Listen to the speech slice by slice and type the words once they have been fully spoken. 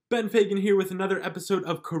Ben Fagan here with another episode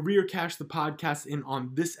of Career Cash, the podcast. And on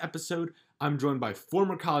this episode, I'm joined by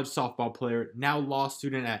former college softball player, now law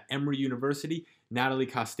student at Emory University, Natalie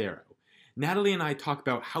Costero. Natalie and I talk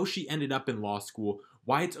about how she ended up in law school,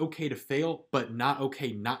 why it's okay to fail, but not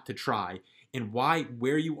okay not to try, and why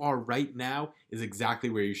where you are right now is exactly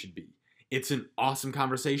where you should be. It's an awesome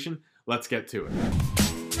conversation. Let's get to it.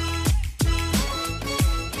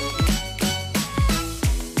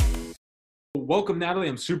 Welcome, Natalie.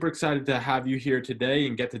 I'm super excited to have you here today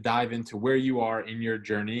and get to dive into where you are in your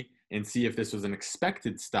journey and see if this was an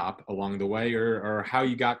expected stop along the way or how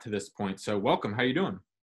you got to this point. So welcome. How you doing?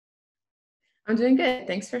 I'm doing good.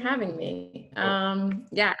 Thanks for having me.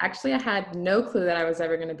 Actually, I had no clue that I was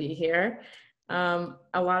ever going to be here. A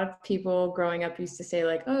lot of people growing up used to say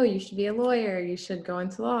like, oh, you should be a lawyer. You should go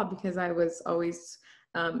into law, because I was always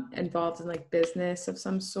involved in like business of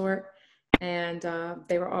some sort. And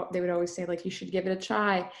they would always say like, you should give it a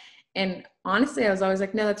try. And honestly, I was always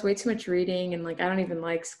like, no, that's way too much reading. And like, I don't even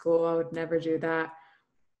like school. I would never do that.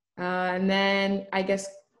 And then I guess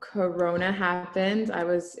Corona happened. I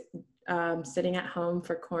was sitting at home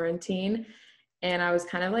for quarantine, and I was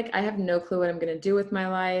kind of like, I have no clue what I'm going to do with my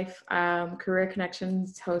life. Career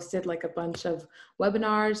Connections hosted like a bunch of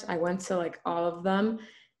webinars. I went to like all of them.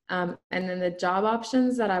 And then the job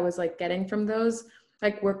options that I was like getting from those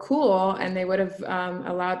like were cool, and they would have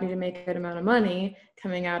allowed me to make a good amount of money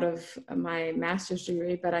coming out of my master's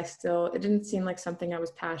degree, but it didn't seem like something I was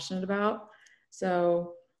passionate about.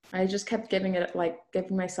 So I just kept giving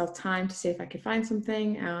myself time to see if I could find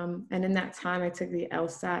something. And in that time, I took the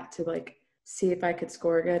LSAT to like see if I could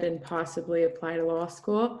score good and possibly apply to law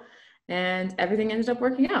school. And everything ended up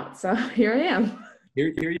working out. So here I am.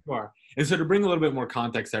 Here you are. And so to bring a little bit more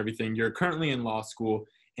context to everything, you're currently in law school,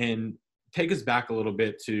 and take us back a little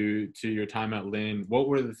bit to your time at Lynn. What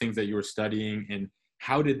were the things that you were studying, and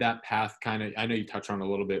how did that path kind of, I know you touched on it a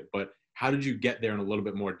little bit, but how did you get there in a little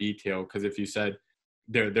bit more detail? Because if you said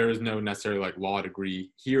there is no necessarily like law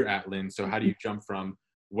degree here at Lynn, so how do you jump from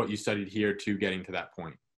what you studied here to getting to that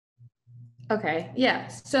point? Okay, yeah.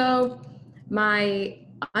 So my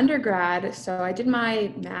undergrad, so I did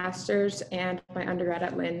my master's and my undergrad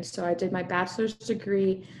at Lynn. So I did my bachelor's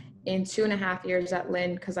degree in 2.5 years at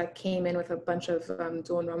Lynn, because I came in with a bunch of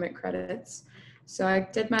dual enrollment credits. So I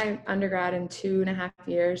did my undergrad in 2.5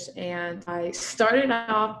 years, and I started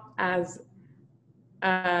off as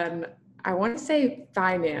I want to say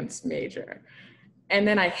finance major. And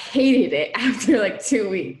then I hated it after like 2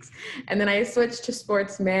 weeks. And then I switched to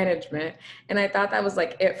sports management, and I thought that was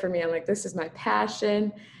like it for me. I'm like, this is my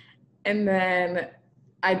passion. And then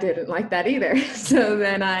I didn't like that either. So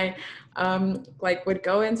then I would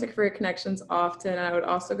go into Career Connections often. I would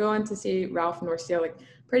also go in to see Ralph Norseal like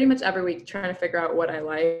pretty much every week, trying to figure out what I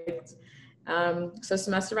liked. So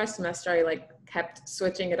semester by semester, I like kept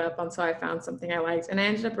switching it up until I found something I liked. And I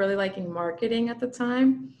ended up really liking marketing at the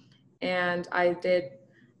time. And I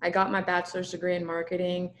got my bachelor's degree in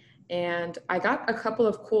marketing, and I got a couple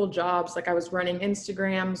of cool jobs. Like I was running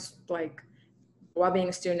Instagrams, like while being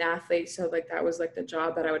a student athlete. So like that was like the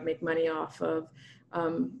job that I would make money off of,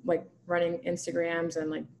 like running Instagrams and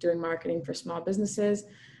like doing marketing for small businesses.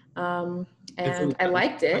 And I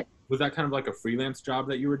liked it. Was that kind of like a freelance job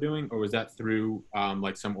that you were doing, or was that through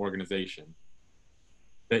like some organization?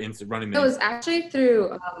 Running. It was actually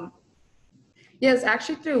through. Yeah, it's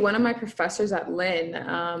actually through one of my professors at Lynn,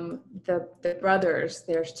 the brothers.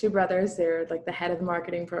 There's two brothers. They're like the head of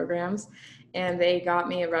marketing programs, and they got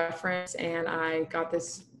me a reference, and I got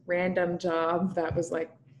this random job that was like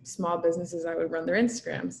small businesses. I would run their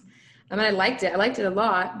Instagrams. And I liked it. I liked it a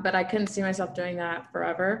lot, but I couldn't see myself doing that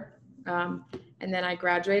forever. And then I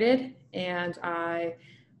graduated, and I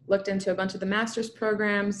looked into a bunch of the master's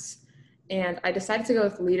programs, and I decided to go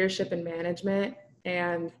with leadership and management.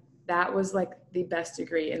 And that was like the best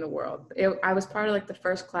degree in the world. I was part of like the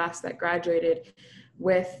first class that graduated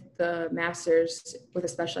with the master's with a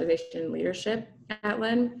specialization in leadership at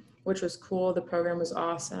Lynn, which was cool. The program was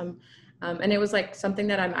awesome. And it was like something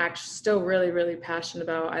that I'm actually still really, really passionate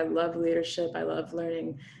about. I love leadership. I love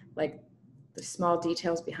learning like the small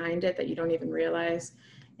details behind it that you don't even realize.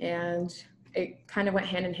 And it kind of went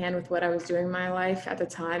hand in hand with what I was doing in my life. At the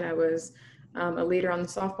time, I was a leader on the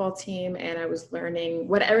softball team, and I was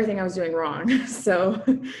learning everything I was doing wrong. So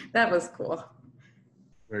that was cool.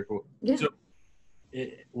 Very cool. Yeah. So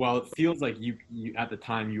while it feels like you at the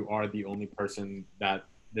time you are the only person that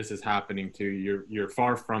this is happening to, you're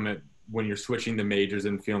far from it when you're switching the majors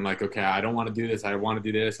and feeling like, okay, I don't want to do this. I want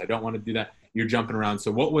to do this. I don't want to do that. You're jumping around.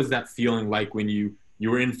 So what was that feeling like when you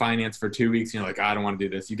were in finance for 2 weeks and you're like, I don't want to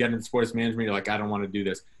do this. You get into sports management, you're like, I don't want to do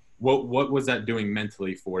this. What was that doing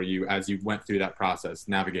mentally for you as you went through that process,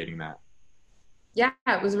 navigating that? Yeah,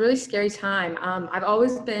 it was a really scary time. I've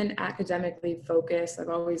always been academically focused. I've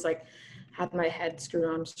always like had my head screwed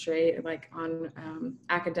on straight, like on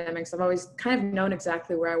academics. I've always kind of known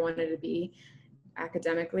exactly where I wanted to be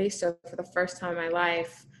academically. So for the first time in my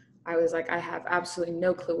life, I was like, I have absolutely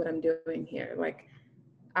no clue what I'm doing here. Like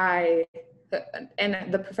I,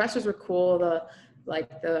 and the professors were cool.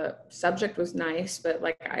 The subject was nice, but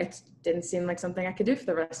like I didn't seem like something I could do for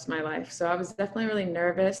the rest of my life. So I was definitely really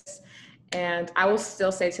nervous. And I will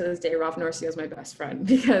still say to this day, Ralph Norcia is my best friend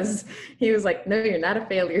because he was like, no, you're not a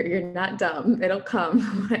failure. You're not dumb. It'll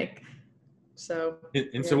come. Like, so.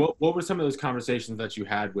 And so Yeah. what were some of those conversations that you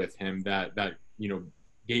had with him that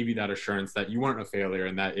gave you that assurance that you weren't a failure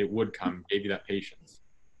and that it would come, gave you that patience?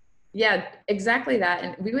 Yeah, exactly that.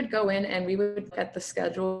 And we would go in and we would look at the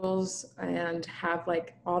schedules and have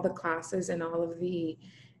like all the classes and all of the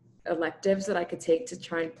electives that I could take to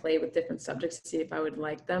try and play with different subjects to see if I would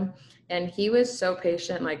like them. And he was so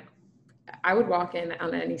patient. Like I would walk in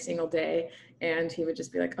on any single day and he would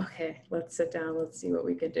just be like, okay, let's sit down. Let's see what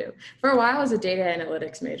we could do. For a while, I was a data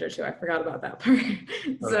analytics major too. I forgot about that part. Okay.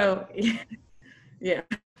 So yeah.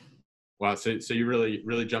 Wow. So you're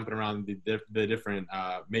really jumping around the different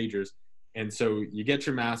majors. And so you get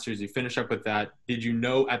your master's, you finish up with that. Did you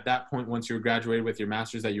know at that point, once you were graduated with your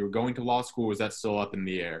master's, that you were going to law school? Or was that still up in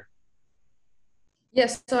the air?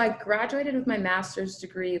 Yes, so I graduated with my master's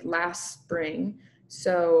degree last spring.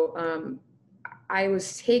 So I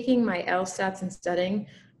was taking my LSATs and studying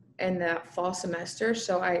in the fall semester.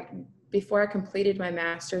 So before I completed my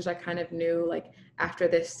master's, I kind of knew like after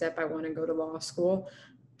this step, I want to go to law school.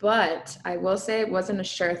 But I will say it wasn't a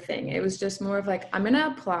sure thing. It was just more of like, I'm going to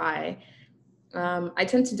apply. I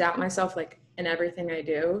tend to doubt myself like in everything I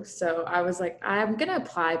do. So I was like, I'm going to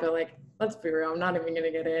apply, but like, let's be real, I'm not even going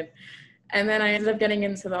to get in. And then I ended up getting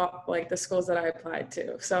into the schools that I applied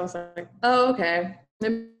to. So I was like, oh, okay,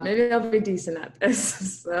 maybe I'll be decent at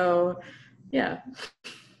this. So yeah.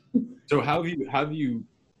 So how have you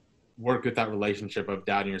worked with that relationship of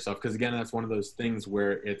doubting yourself? Because again, that's one of those things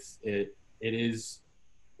where it is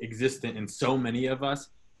existent in so many of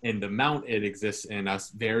us, and the amount it exists in us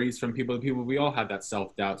varies from people to people. We all have that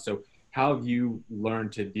self-doubt. So how have you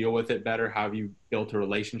learned to deal with it better? How have you built a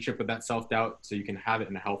relationship with that self-doubt so you can have it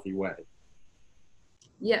in a healthy way?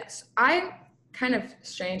 Yes, I kind of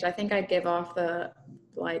strange. I think I give off the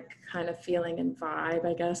like kind of feeling and vibe,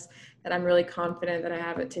 I guess, that I'm really confident that I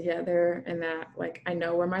have it together and that like I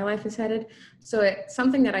know where my life is headed. So it's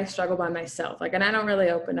something that I struggle by myself. Like, and I don't really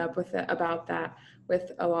open up with it about that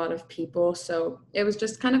with a lot of people. So it was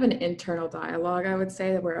just kind of an internal dialogue, I would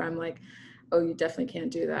say, where I'm like, oh, you definitely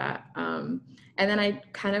can't do that. And then I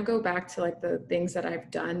kind of go back to like the things that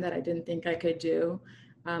I've done that I didn't think I could do,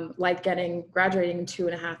 like graduating in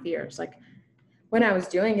 2.5 years. Like when I was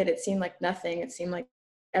doing it, it seemed like nothing. It seemed like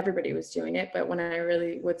everybody was doing it. But when I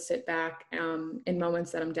really would sit back in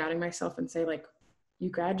moments that I'm doubting myself and say like, you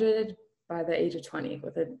graduated by the age of 20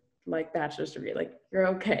 with a like bachelor's degree, like you're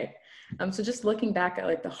okay. So just looking back at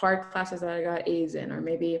like the hard classes that I got A's in, or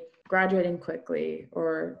maybe graduating quickly,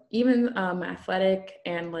 or even athletic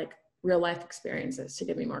and like real life experiences to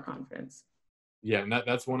give me more confidence. Yeah, and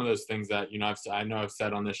that's one of those things that I know I've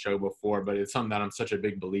said on this show before, but it's something that I'm such a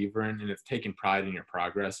big believer in, and it's taking pride in your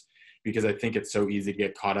progress, because I think it's so easy to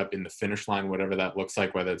get caught up in the finish line, whatever that looks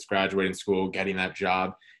like, whether it's graduating school, getting that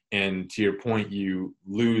job, and to your point, you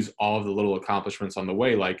lose all of the little accomplishments on the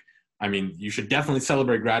way. Like, I mean, you should definitely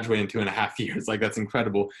celebrate graduating in 2.5 years. Like, that's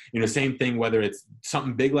incredible. Same thing whether it's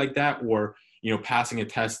something big like that or passing a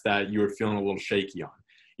test that you were feeling a little shaky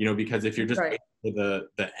on. Because if you're just Right. waiting for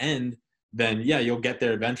the end, then yeah, you'll get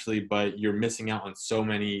there eventually, but you're missing out on so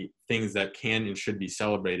many things that can and should be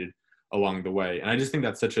celebrated along the way. And I just think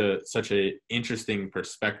that's such a interesting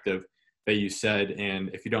perspective that you said. And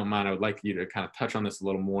if you don't mind, I would like you to kind of touch on this a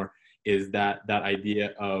little more, is that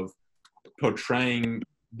idea of portraying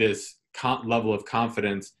this level of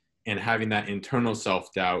confidence and having that internal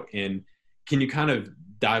self-doubt. And can you kind of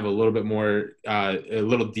dive a little bit more, a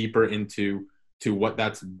little deeper into what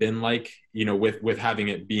that's been like, with having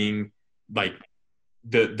it being like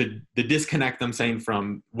the disconnect, I'm saying,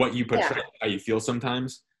 from what you Yeah. portray, how you feel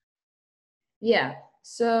sometimes? Yeah.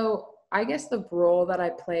 So I guess the role that I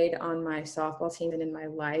played on my softball team and in my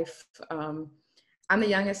life, I'm the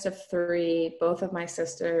youngest of three. Both of my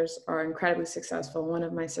sisters are incredibly successful. One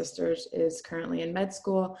of my sisters is currently in med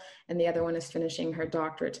school, and the other one is finishing her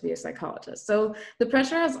doctorate to be a psychologist. So the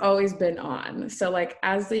pressure has always been on. So like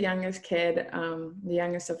as the youngest kid, the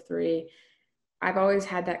youngest of three, I've always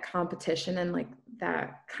had that competition and like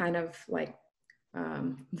that kind of like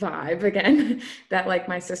vibe again, that like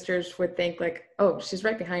my sisters would think like, oh, she's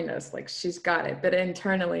right behind us, like she's got it. But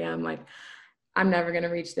internally, I'm like, I'm never going to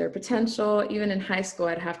reach their potential. Even in high school,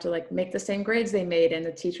 I'd have to like make the same grades they made, and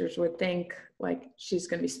the teachers would think like she's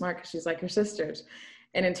going to be smart because she's like her sisters.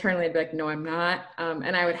 And internally, I'd be like, no, I'm not.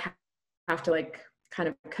 And I would have to like kind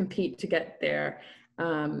of compete to get there,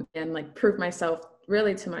 and like prove myself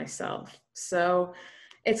really to myself. So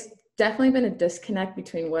it's definitely been a disconnect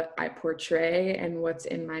between what I portray and what's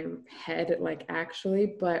in my head, like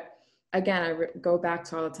actually. But again, go back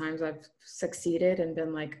to all the times I've succeeded and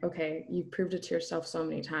been like, okay, you've proved it to yourself so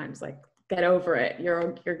many times, like get over it.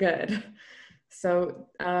 You're good. So,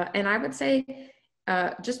 and I would say,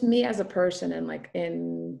 just me as a person and like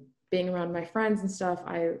in being around my friends and stuff,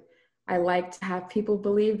 I like to have people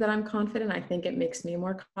believe that I'm confident. I think it makes me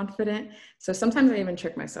more confident. So sometimes I even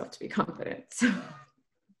trick myself to be confident. So.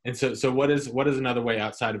 And so what is another way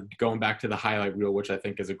outside of going back to the highlight reel, which I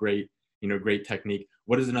think is a great, great technique?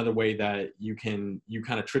 What is another way that you kind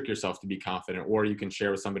of trick yourself to be confident, or you can share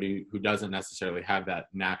with somebody who doesn't necessarily have that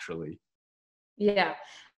naturally? Yeah,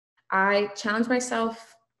 I challenge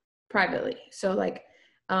myself privately. So like,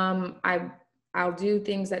 I'll do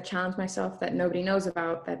things that challenge myself that nobody knows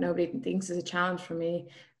about, that nobody thinks is a challenge for me,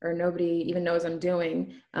 or nobody even knows I'm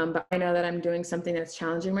doing. But I know that I'm doing something that's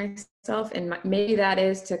challenging myself, and maybe that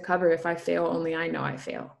is to cover if I fail. Only I know I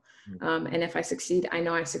fail. And if I succeed, I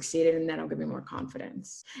know I succeeded, and that'll give me more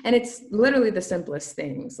confidence. And it's literally the simplest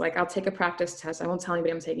things. Like I'll take a practice test. I won't tell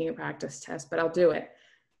anybody I'm taking a practice test, but I'll do it.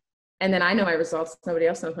 And then I know my results. Nobody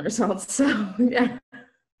else knows my results. So yeah.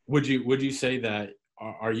 Would you say that,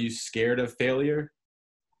 are you scared of failure?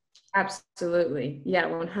 Absolutely. Yeah,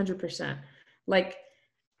 100%. Like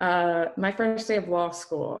my first day of law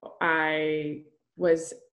school, I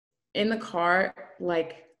was in the car,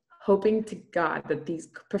 like hoping to God that these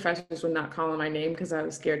professors would not call on my name because I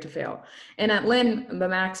was scared to fail. And at Lynn, the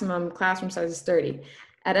maximum classroom size is 30.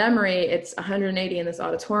 At Emory, it's 180 in this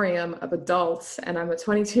auditorium of adults, and I'm a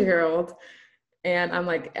 22-year-old. And I'm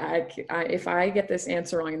like, if I get this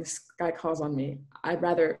answer wrong and this guy calls on me, I'd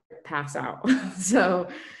rather pass out. So,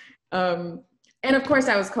 um, and of course,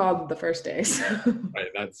 I was called the first day. So. Right,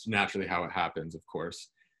 that's naturally how it happens, of course.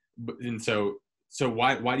 And so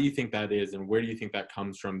why do you think that is, and where do you think that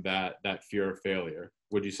comes from, that fear of failure,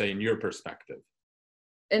 would you say, in your perspective?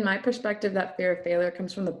 In my perspective, that fear of failure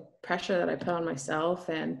comes from the pressure that I put on myself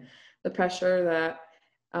and the pressure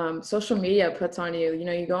that social media puts on you. You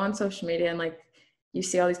know, you go on social media and like you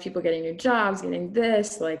see all these people getting new jobs, getting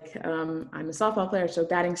this, like I'm a softball player, so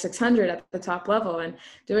batting 600 at the top level and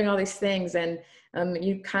doing all these things. And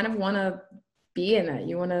you kind of want to be in that.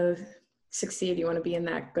 You want to succeed. You want to be in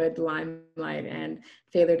that good limelight, and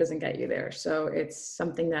failure doesn't get you there. So it's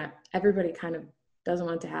something that everybody kind of doesn't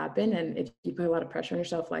want to happen. And if you put a lot of pressure on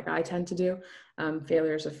yourself, like I tend to do,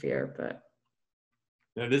 failure is a fear. But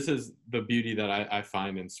now, this is the beauty that I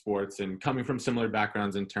find in sports, and coming from similar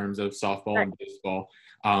backgrounds in terms of softball and baseball.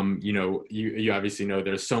 You obviously know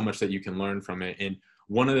there's so much that you can learn from it. And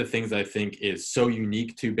one of the things I think is so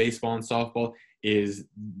unique to baseball and softball is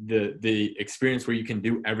the experience where you can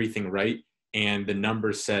do everything right and the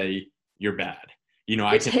numbers say you're bad.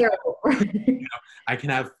 you're terrible. I can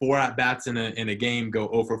have 4 at bats in a game, go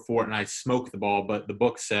 0 for 4, and I smoke the ball, but the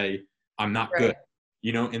books say I'm not good.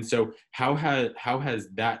 And so how has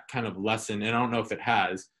that kind of lesson, and I don't know if it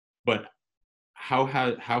has, but how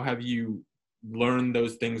have you learned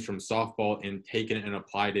those things from softball and taken it and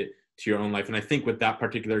applied it to your own life? And I think with that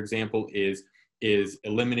particular example is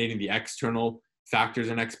eliminating the external factors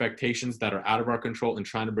and expectations that are out of our control and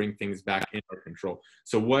trying to bring things back in our control.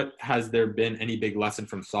 So what, has there been any big lesson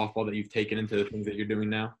from softball that you've taken into the things that you're doing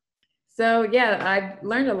now? So yeah, I've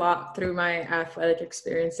learned a lot through my athletic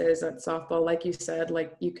experiences at softball. Like you said,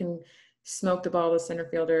 like you can smoke the ball to center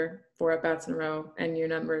fielder 4 at bats in a row, and your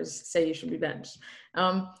numbers say you should be benched.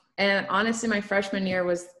 And honestly, my freshman year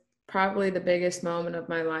was probably the biggest moment of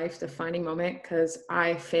my life, defining moment, because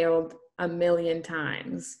I failed a million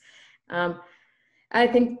times. I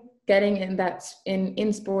think getting in that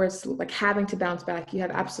in sports, like having to bounce back, you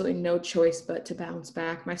have absolutely no choice but to bounce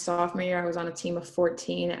back. My sophomore year, I was on a team of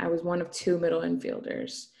 14. I was one of 2 middle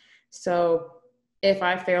infielders. So if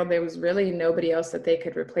I failed, there was really nobody else that they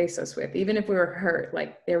could replace us with. Even if we were hurt,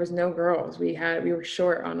 like there was no girls. We were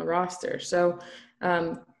short on the roster. So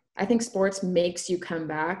I think sports makes you come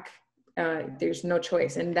back. There's no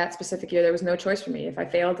choice. And that specific year, there was no choice for me. If I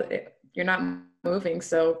failed, you're not moving,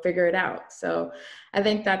 so figure it out. So I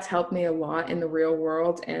think that's helped me a lot in the real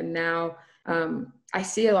world. And now I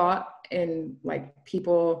see a lot in like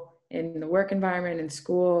people in the work environment, in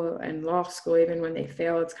school and law school, even when they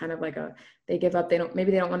fail, it's kind of like they give up.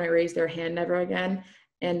 Maybe they don't want to raise their hand ever again.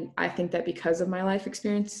 And I think that because of my life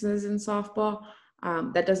experiences in softball,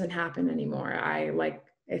 that doesn't happen anymore.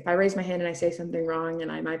 If I raise my hand and I say something wrong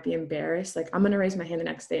and I might be embarrassed, like I'm going to raise my hand the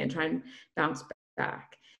next day and try and bounce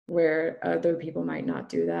back, where other people might not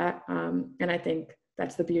do that. And I think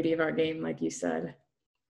that's the beauty of our game, like you said.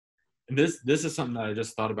 And this is something that I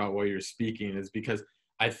just thought about while you're speaking, is because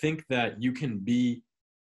I think that you can be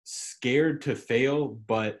scared to fail,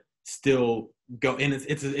 but still go. And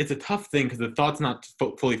it's a tough thing because the thought's not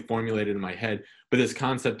fully formulated in my head. But this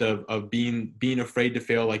concept of being afraid to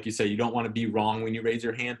fail, like you say, you don't want to be wrong when you raise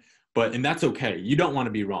your hand, and that's okay. You don't want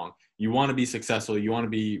to be wrong. You want to be successful. You want to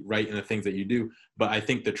be right in the things that you do. But I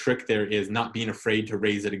think the trick there is not being afraid to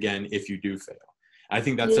raise it again if you do fail. I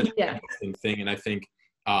think that's such an interesting thing, and I think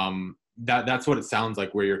that's what it sounds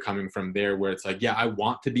like where you're coming from there, where it's like, yeah, I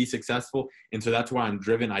want to be successful, and so that's why I'm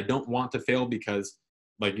driven. I don't want to fail because,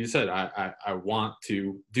 like you said, I want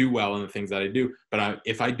to do well in the things that I do. But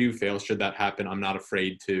if I do fail, should that happen, I'm not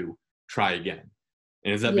afraid to try again.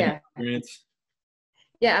 And has that been your experience?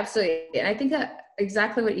 Yeah, absolutely. And I think that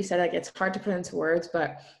exactly what you said, like it's hard to put into words,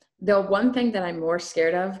 but the one thing that I'm more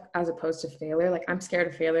scared of as opposed to failure, like I'm scared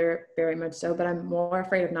of failure very much so, but I'm more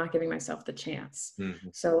afraid of not giving myself the chance. Mm-hmm.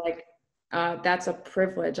 So like, that's a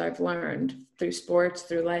privilege I've learned through sports,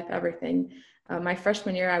 through life, everything. My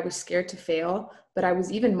freshman year, I was scared to fail, but I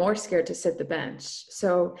was even more scared to sit the bench.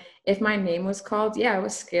 So if my name was called, yeah, I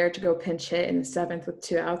was scared to go pinch hit in the 7th with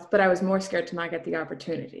 2 outs, but I was more scared to not get the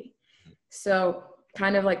opportunity. So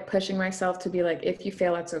kind of like pushing myself to be like, if you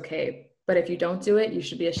fail, that's okay. But if you don't do it, you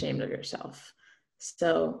should be ashamed of yourself.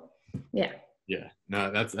 So, yeah. Yeah,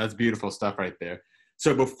 no, that's beautiful stuff right there.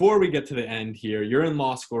 So before we get to the end here, you're in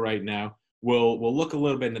law school right now. We'll look a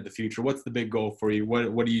little bit into the future. What's the big goal for you?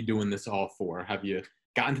 What are you doing this all for? Have you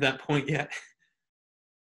gotten to that point yet?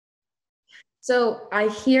 So I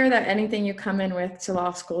hear that anything you come in with to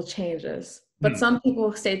law school changes, but some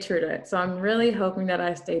people stay true to it. So I'm really hoping that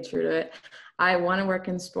I stay true to it. I want to work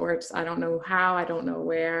in sports. I don't know how, I don't know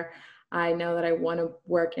where. I know that I want to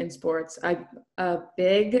work in sports. I'm a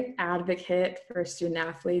big advocate for student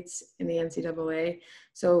athletes in the NCAA.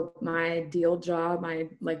 So my ideal job, my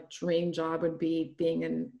dream job would be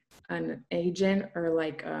being an agent or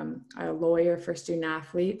a lawyer for student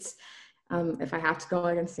athletes. If I have to go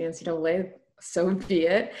against the NCAA, so be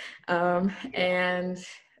it. And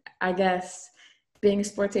I guess being a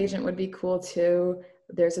sports agent would be cool too.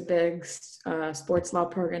 There's a big sports law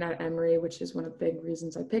program at Emory, which is one of the big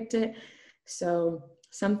reasons I picked it. So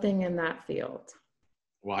something in that field.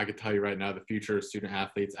 Well, I could tell you right now, the future of student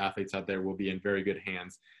athletes out there will be in very good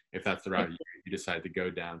hands if that's the route you decide to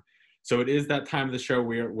go down. So it is that time of the show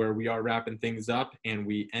where we are wrapping things up, and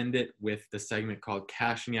we end it with the segment called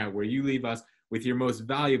Cashing Out, where you leave us with your most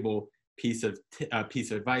valuable piece of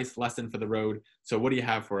advice, lesson for the road. So what do you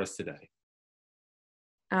have for us today?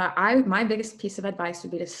 My biggest piece of advice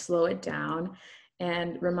would be to slow it down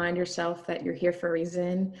and remind yourself that you're here for a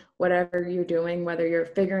reason. Whatever you're doing, whether you're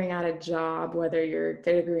figuring out a job, whether you're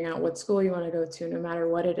figuring out what school you want to go to, no matter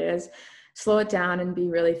what it is, slow it down and be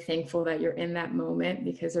really thankful that you're in that moment,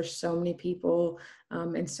 because there's so many people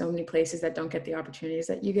in so many places that don't get the opportunities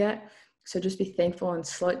that you get. So just be thankful and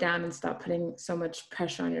slow it down and stop putting so much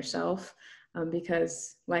pressure on yourself,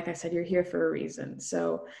 because like I said, you're here for a reason.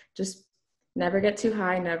 So just never get too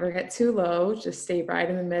high, never get too low. Just stay right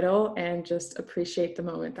in the middle and just appreciate the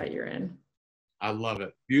moment that you're in. I love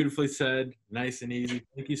it. Beautifully said. Nice and easy.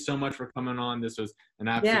 Thank you so much for coming on. This was an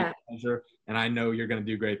absolute pleasure. And I know you're going to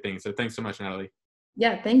do great things. So thanks so much, Natalie.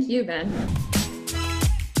 Yeah, thank you, Ben.